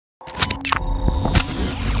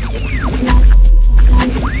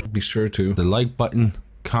be sure to hit the like button,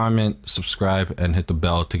 comment, subscribe, and hit the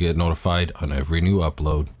bell to get notified on every new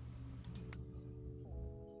upload.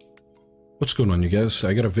 What's going on, you guys?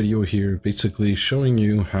 I got a video here basically showing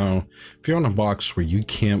you how if you're on a box where you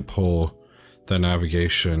can't pull the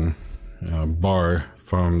navigation bar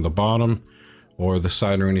from the bottom or the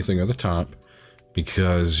side or anything at the top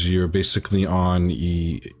because you're basically on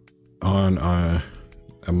a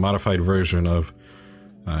modified version of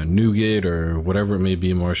Nougat or whatever it may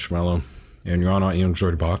be, Marshmallow, and you're on an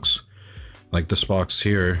Android box, like this box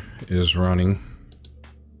here is running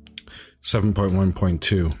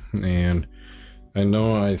 7.1.2, and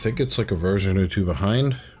I think it's like a version or two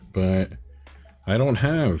behind, but I don't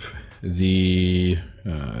have the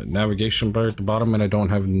navigation bar at the bottom, and I don't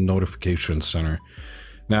have the notification center.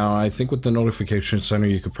 Now, I think with the notification center,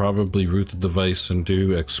 you could probably root the device and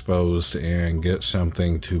do exposed and get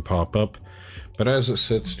something to pop up. But as it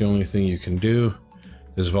sits, the only thing you can do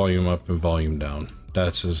is volume up and volume down.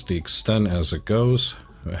 That's as the extent as it goes.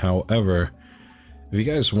 However, if you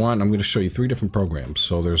guys want, I'm going to show you 3 different programs.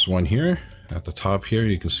 So there's one here at the top here.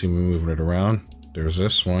 You can see me moving it around. There's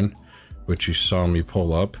this one, which you saw me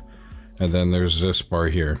pull up. And then there's this bar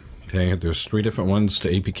here. Okay, there's 3 different ones. The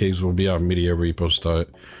APKs will be on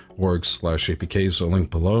mediarepos.org/APKs, the link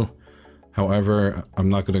below. However, I'm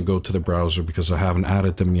not going to go to the browser because I haven't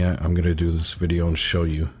added them yet. I'm going to do this video and show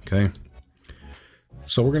you, okay?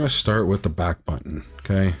 So we're going to start with the back button,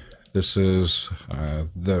 okay? This is,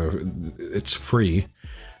 it's free.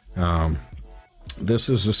 This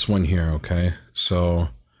is this one here, okay? So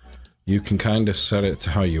you can kind of set it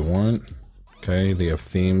to how you want, okay? They have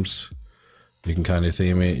themes. You can kind of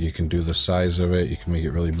theme it. You can do the size of it. You can make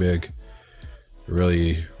it really big,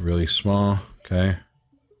 really small, okay?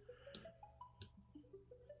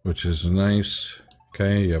 Which is nice.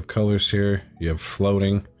 Okay, you have colors here. You have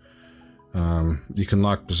floating. You can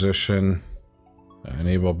lock position.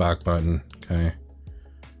 Enable back button. Okay.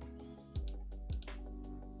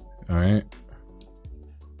 All right.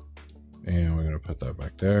 And we're gonna put that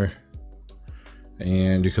back there.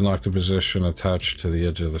 And you can lock the position attached to the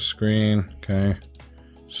edge of the screen. Okay.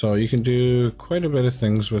 So you can do quite a bit of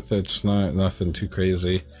things with it. It's nothing too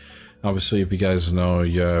crazy. Obviously, if you guys know,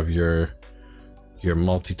 you have your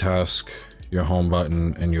multitask, your home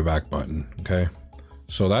button, and your back button, okay?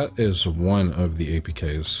 So that is one of the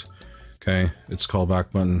APKs, okay? It's called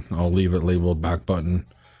back button. I'll leave it labeled back button.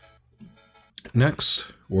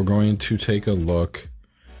 Next, we're going to take a look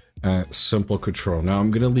at simple control. Now,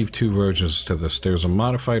 I'm going to leave 2 versions to this. There's a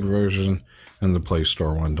modified version and the Play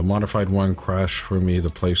Store one. The modified one crashed for me.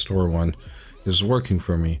 The Play Store one is working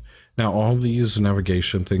for me. Now, all these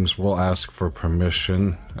navigation things will ask for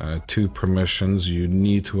permission. 2 permissions. You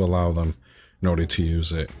need to allow them in order to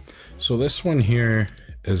use it. So this one here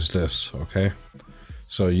is this, okay?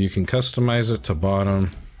 So you can customize it to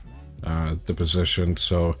bottom, the position.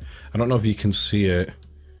 So I don't know if you can see it,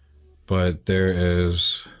 but there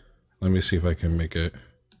is, let me see if I can make it.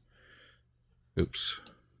 Oops.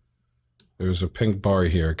 There's a pink bar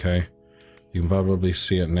here, okay? You can probably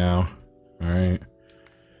see it now. All right.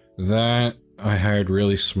 That I had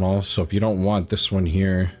really small, so if you don't want this one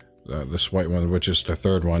here, this white one, which is the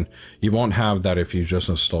 3rd one, you won't have that if you just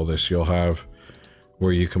install this. You'll have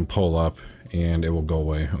where you can pull up and it will go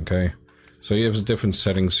away, okay? So you have different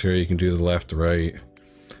settings here. You can do the left, right.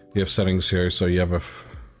 You have settings here, so you have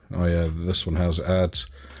oh yeah, this one has ads.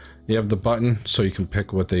 You have the button, so you can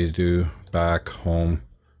pick what they do, back, home,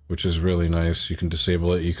 which is really nice. You can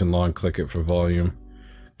disable it. You can long click it for volume,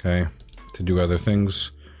 okay, to do other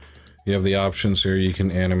things. You have the options here. You can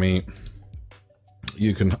animate,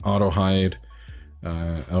 you can auto hide,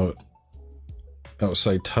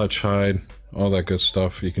 outside touch hide, all that good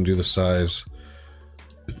stuff. You can do the size.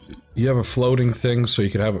 You have a floating thing, so you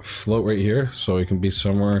could have it float right here, so it can be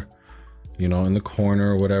somewhere, you know, in the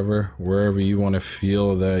corner or whatever, wherever you want to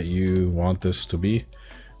feel that you want this to be,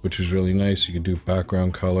 which is really nice. You can do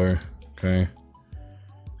background color, okay?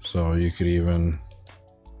 So you could even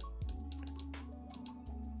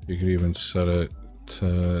set it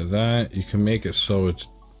to that. You can make it so it's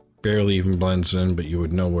barely even blends in, but you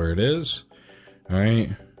would know where it is. All right.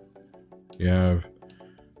 You have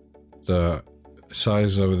the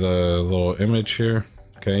size of the little image here.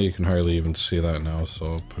 Okay, you can hardly even see that now,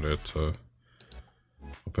 so I'll put it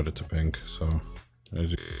to pink. So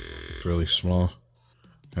it's really small.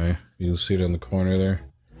 Okay, you can see it in the corner there.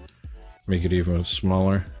 Make it even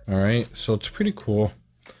smaller. All right, so it's pretty cool.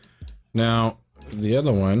 Now, the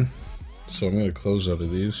other one, so I'm going to close out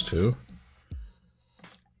of these 2.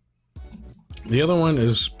 The other one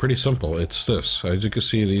is pretty simple. It's this. As you can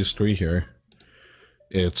see, these 3 here,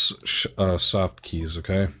 it's soft keys,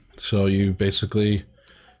 okay? So you basically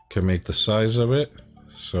can make the size of it.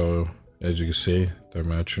 So as you can see, they're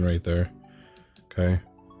matching right there. Okay.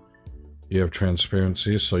 You have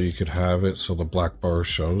transparency, so you could have it so the black bar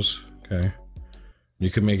shows. Okay.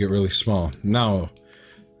 You can make it really small. Now,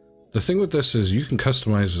 the thing with this is you can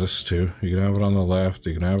customize this too. You can have it on the left,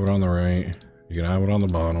 you can have it on the right, you can have it on the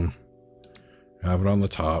bottom, have it on the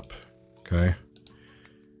top. Okay.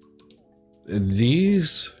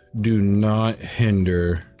 These do not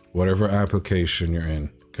hinder whatever application you're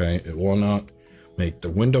in. Okay. It will not make the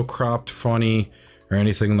window cropped funny or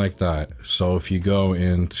anything like that. So if you go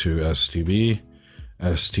into STB,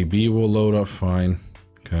 STB will load up fine.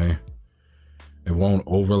 Okay. It won't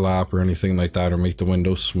overlap or anything like that or make the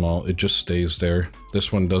window small. It just stays there.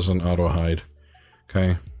 This one doesn't auto hide.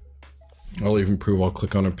 Okay. I'll even prove. I'll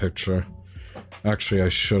click on a picture. Actually,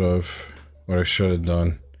 what I should have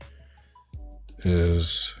done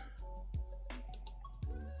is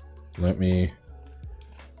let me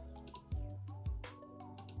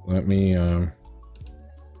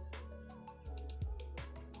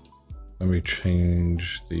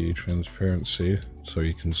change the transparency so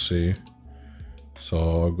you can see. So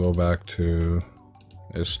I'll go back to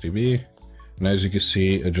STB, and as you can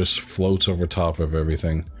see, it just floats over top of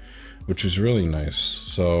everything, which is really nice.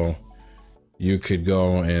 So you could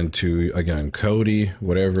go into, again, Kodi,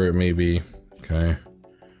 whatever it may be. Okay.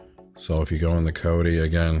 So if you go in the Kodi,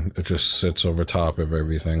 again, it just sits over top of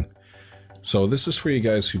everything. So this is for you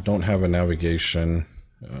guys who don't have a navigation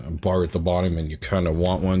bar at the bottom and you kind of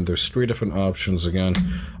want one. There's 3 different options. Again,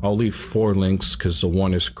 I'll leave 4 links because the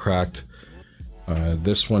one is cracked.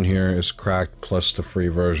 This one here is cracked plus the free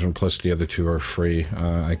version, plus the other 2 are free.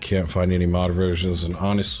 I can't find any mod versions, and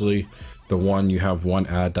honestly, the one you have one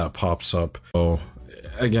ad that pops up. So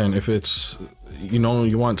again, if it's, you know,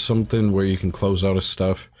 you want something where you can close out of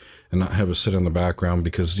stuff and not have it sit in the background,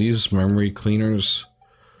 because these memory cleaners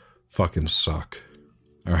fucking suck.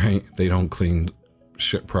 Alright, they don't clean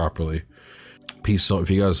shit properly. Peace out. If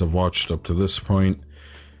you guys have watched up to this point,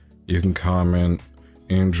 you can comment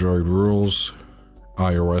Android rules,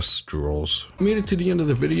 iOS rules. Made it to the end of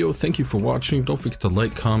the video. Thank you for watching. Don't forget to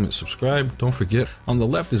like, comment, subscribe. Don't forget, on the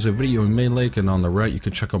left is a video you may like, and on the right you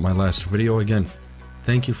can check out my last video. Again,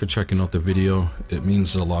 thank you for checking out the video. It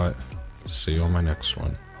means a lot. See you on my next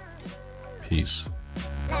one. Peace.